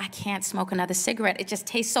anything, but I can't smoke another cigarette. It just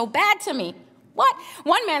tastes so bad to me. What?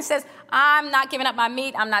 One man says, I'm not giving up my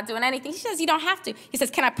meat. I'm not doing anything. He says, you don't have to. He says,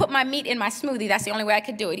 can I put my meat in my smoothie? That's the only way I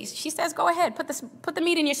could do it. She says, go ahead, put the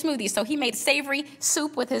meat in your smoothie. So he made savory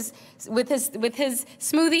soup with his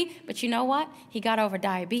smoothie. But you know what? He got over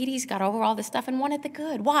diabetes, got over all this stuff, and wanted the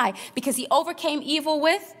good. Why? Because he overcame evil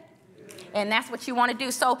with, and that's what you want to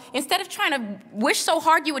do. So instead of trying to wish so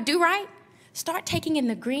hard you would do right, start taking in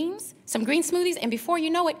the greens, some green smoothies, and before you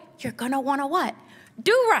know it, you're going to want to what?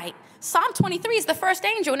 Do right. Psalm 23 is the first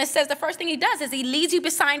angel, and it says the first thing he does is he leads you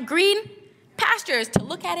beside green pastures to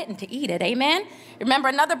look at it and to eat it. Amen? Remember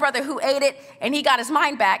another brother who ate it, and he got his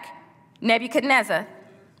mind back, Nebuchadnezzar.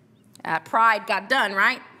 Pride got done,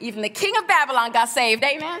 right? Even the king of Babylon got saved.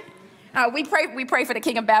 Amen? We pray for the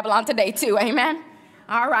king of Babylon today, too. Amen?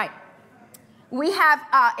 All right. We have,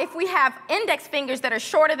 if we have index fingers that are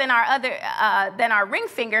shorter than our ring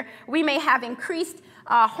finger, we may have increased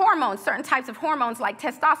hormones, certain types of hormones like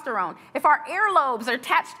testosterone. If our earlobes are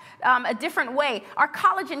attached a different way, our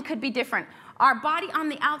collagen could be different. Our body on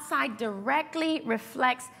the outside directly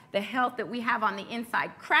reflects the health that we have on the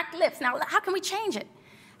inside. Cracked lips. Now, how can we change it?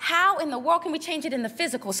 How in the world can we change it in the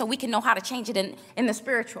physical so we can know how to change it in the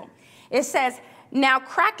spiritual? It says, now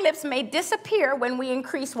cracked lips may disappear when we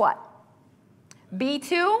increase what?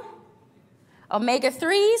 B2,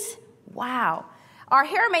 omega-3s. Wow. Our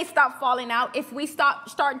hair may stop falling out if we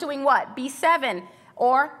start doing what? B7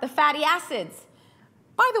 or the fatty acids.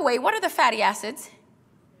 By the way, what are the fatty acids?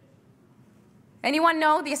 Anyone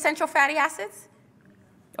know the essential fatty acids?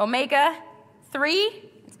 Omega-3.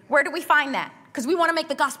 Where do we find that? Because we want to make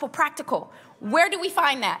the gospel practical. Where do we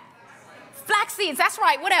find that? Flax seeds. That's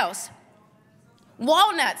right. What else?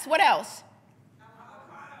 Walnuts. What else?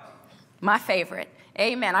 My favorite.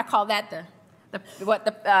 Amen. I call that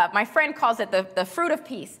my friend calls it the fruit of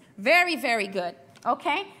peace. Very, very good.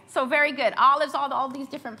 Okay? So very good. Olives, all these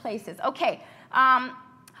different places. Okay.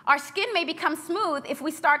 Our skin may become smooth if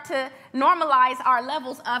we start to normalize our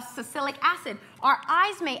levels of salicylic acid. Our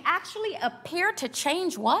eyes may actually appear to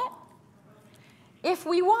change what? If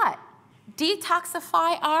we what?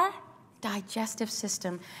 Detoxify our digestive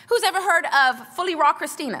system. Who's ever heard of Fully Raw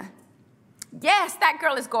Christina? Yes, that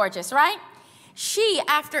girl is gorgeous, right? She,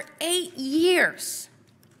 after 8 years,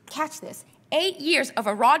 catch this, 8 years of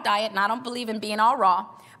a raw diet, and I don't believe in being all raw,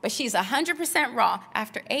 but she's 100% raw.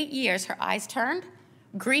 After 8 years, her eyes turned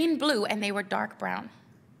green, blue, and they were dark brown.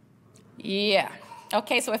 Yeah.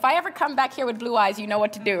 Okay, so if I ever come back here with blue eyes, you know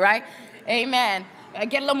what to do, right? Amen.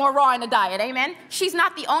 Get a little more raw in the diet, amen? She's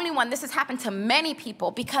not the only one. This has happened to many people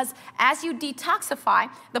because as you detoxify,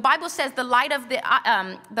 the Bible says the light of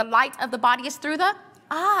the body is through the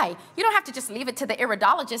eye. You don't have to just leave it to the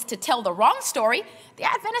iridologist to tell the wrong story.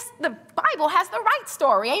 The Bible has the right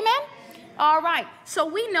story, amen? All right, so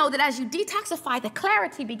we know that as you detoxify, the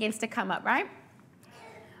clarity begins to come up, right?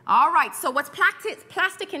 All right, so what's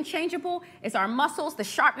plastic and changeable is our muscles, the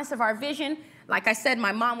sharpness of our vision. Like I said,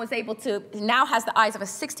 my mom was able to, now has the eyes of a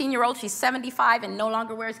 16-year-old. She's 75 and no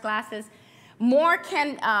longer wears glasses. More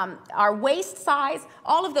can, our waist size,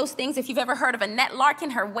 all of those things. If you've ever heard of Annette Larkin,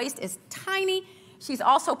 her waist is tiny. She's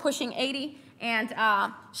also pushing 80, and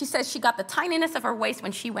she says she got the tininess of her waist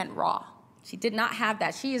when she went raw. She did not have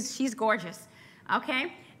that. She's gorgeous,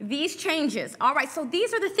 okay? These changes, all right, so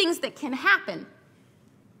these are the things that can happen.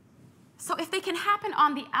 So if they can happen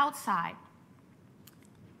on the outside,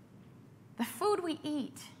 the food we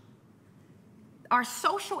eat, our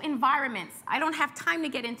social environments. I don't have time to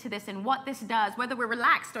get into this and what this does, whether we're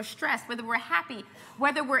relaxed or stressed, whether we're happy,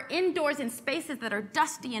 whether we're indoors in spaces that are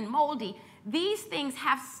dusty and moldy. These things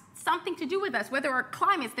have something to do with us, whether our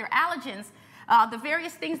climates, their allergens, the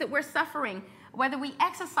various things that we're suffering, whether we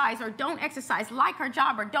exercise or don't exercise, like our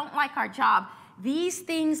job or don't like our job. These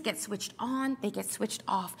things get switched on, they get switched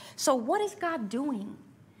off. So what is God doing?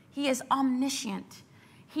 He is omniscient.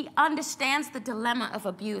 He understands the dilemma of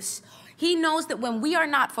abuse. He knows that when we are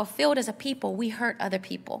not fulfilled as a people, we hurt other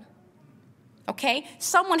people. Okay?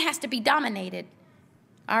 Someone has to be dominated.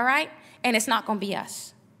 All right? And it's not going to be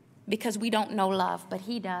us because we don't know love, but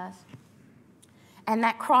he does. And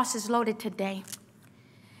that cross is loaded today.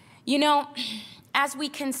 You know, as we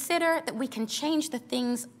consider that we can change the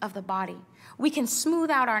things of the body, we can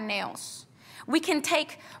smooth out our nails. We can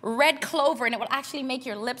take red clover and it will actually make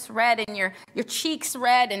your lips red and your cheeks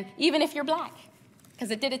red, and even if you're black.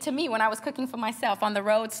 Because it did it to me when I was cooking for myself on the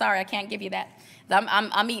road. Sorry, I can't give you that.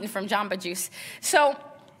 I'm eating from Jamba Juice. So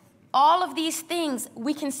all of these things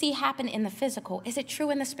we can see happen in the physical. Is it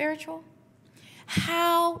true in the spiritual?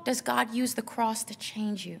 How does God use the cross to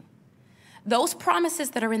change you? Those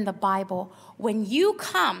promises that are in the Bible, when you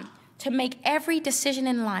come to make every decision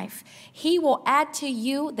in life, he will add to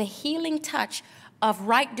you the healing touch of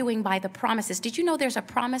right doing by the promises. Did you know there's a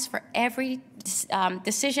promise for every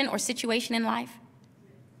decision or situation in life?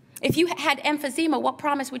 If you had emphysema, what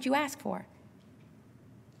promise would you ask for?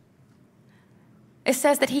 It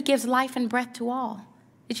says that he gives life and breath to all.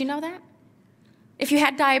 Did you know that? If you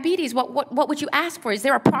had diabetes, what would you ask for? Is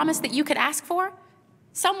there a promise that you could ask for?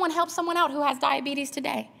 Someone help someone out who has diabetes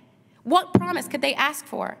today. What promise could they ask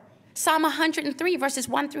for? Psalm 103, verses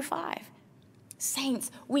 1 through 5.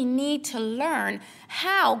 Saints, we need to learn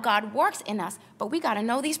how God works in us, but we got to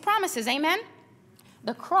know these promises, amen?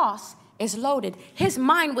 The cross is loaded. His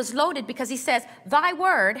mind was loaded because he says, thy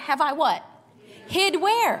word have I what? Hid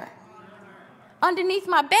where? Underneath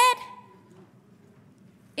my bed?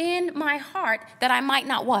 In my heart, that I might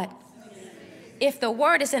not what? If the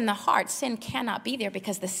word is in the heart, sin cannot be there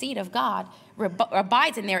because the seed of God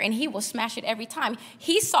abides in there and he will smash it every time.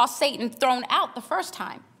 He saw Satan thrown out the first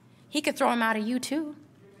time. He could throw him out of you too.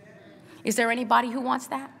 Is there anybody who wants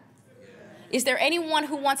that? Is there anyone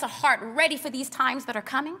who wants a heart ready for these times that are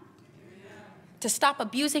coming? To stop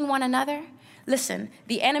abusing one another? Listen,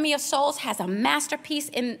 the enemy of souls has a masterpiece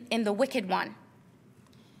in the wicked one.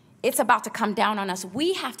 It's about to come down on us.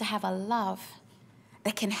 We have to have a love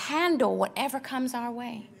that can handle whatever comes our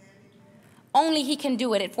way. Only he can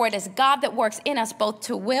do it, for it is God that works in us both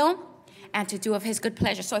to will and to do of his good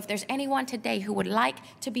pleasure. So if there's anyone today who would like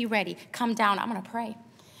to be ready, come down. I'm going to pray.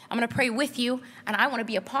 I'm going to pray with you, and I want to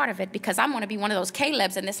be a part of it because I'm going to be one of those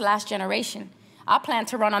Calebs in this last generation. I plan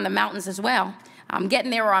to run on the mountains as well. I'm getting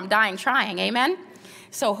there or I'm dying trying, amen?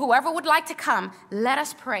 So whoever would like to come, let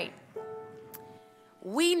us pray.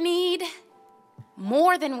 We need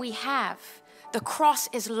more than we have. The cross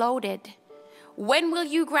is loaded. When will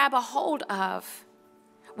you grab a hold of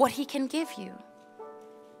what he can give you?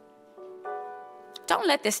 Don't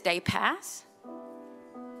let this day pass.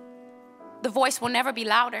 The voice will never be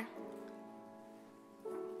louder,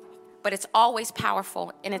 but it's always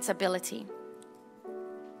powerful in its ability.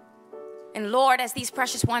 And Lord, as these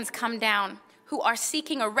precious ones come down, who are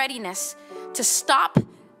seeking a readiness to stop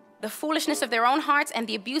the foolishness of their own hearts and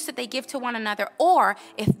the abuse that they give to one another, or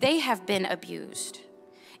if they have been abused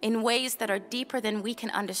in ways that are deeper than we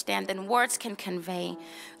can understand, than words can convey,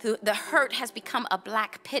 the hurt has become a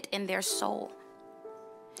black pit in their soul,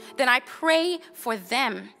 then I pray for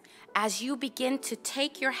them as you begin to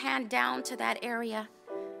take your hand down to that area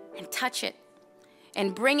and touch it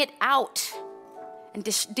and bring it out and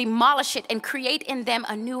demolish it and create in them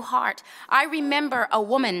a new heart. I remember a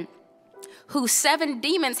woman whose 7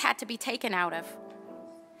 demons had to be taken out of.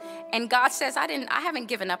 And God says, I haven't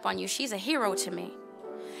given up on you. She's a hero to me.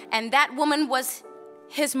 And that woman was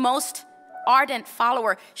his most ardent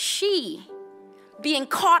follower. She, being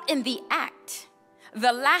caught in the act,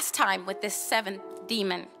 the last time with this 7th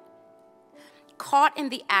demon, caught in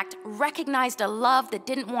the act, recognized a love that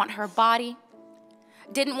didn't want her body,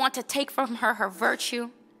 didn't want to take from her her virtue,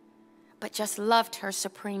 but just loved her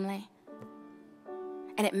supremely.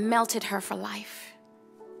 And it melted her for life.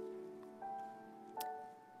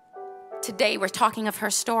 Today we're talking of her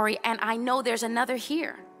story, and I know there's another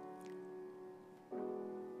here.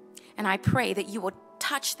 And I pray that you will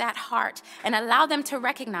touch that heart and allow them to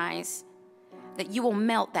recognize that you will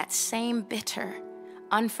melt that same bitter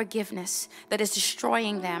unforgiveness that is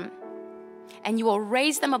destroying them. And you will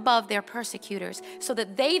raise them above their persecutors so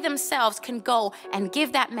that they themselves can go and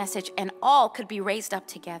give that message and all could be raised up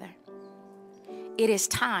together. It is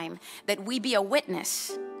time that we be a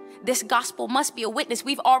witness. This gospel must be a witness.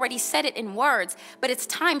 We've already said it in words, but it's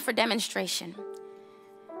time for demonstration.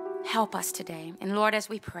 Help us today. And Lord, as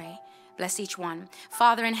we pray, bless each one.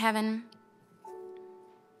 Father in heaven,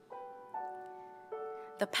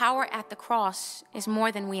 the power at the cross is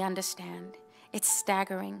more than we understand. It's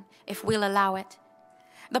staggering if we'll allow it.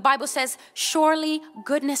 The Bible says, surely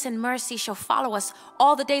goodness and mercy shall follow us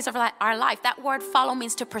all the days of our life. That word follow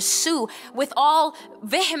means to pursue with all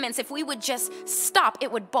vehemence. If we would just stop, it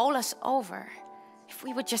would bowl us over. If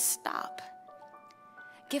we would just stop.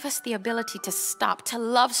 Give us the ability to stop, to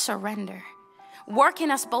love surrender. Work in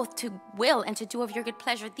us both to will and to do of your good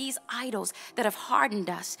pleasure these idols that have hardened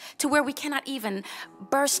us to where we cannot even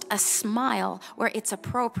burst a smile where it's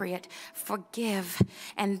appropriate. Forgive.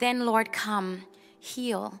 And then, Lord, come.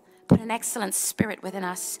 Heal, put an excellent spirit within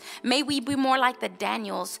us. May we be more like the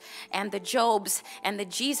Daniels and the Jobs and the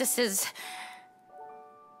Jesuses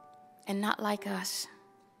and not like us.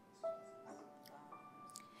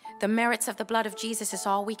 The merits of the blood of Jesus is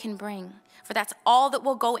all we can bring, for that's all that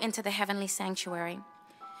will go into the heavenly sanctuary.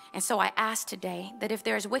 And so I ask today that if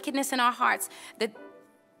there is wickedness in our hearts, that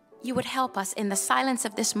you would help us in the silence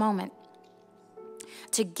of this moment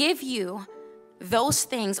to give you those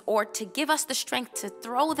things, or to give us the strength to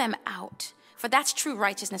throw them out. For that's true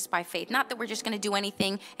righteousness by faith. Not that we're just going to do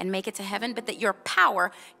anything and make it to heaven, but that your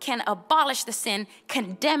power can abolish the sin,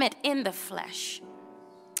 condemn it in the flesh,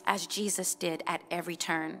 as Jesus did at every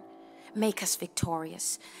turn. Make us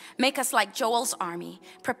victorious. Make us like Joel's army.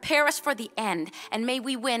 Prepare us for the end, and may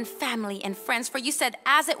we win family and friends. For you said,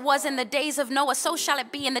 as it was in the days of Noah, so shall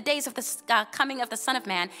it be in the days of the coming of the Son of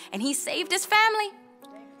Man. And he saved his family.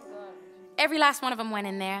 Every last one of them went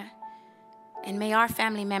in there. And may our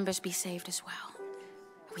family members be saved as well.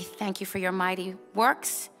 We thank you for your mighty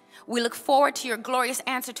works. We look forward to your glorious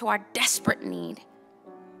answer to our desperate need.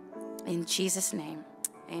 In Jesus' name,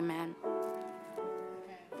 amen.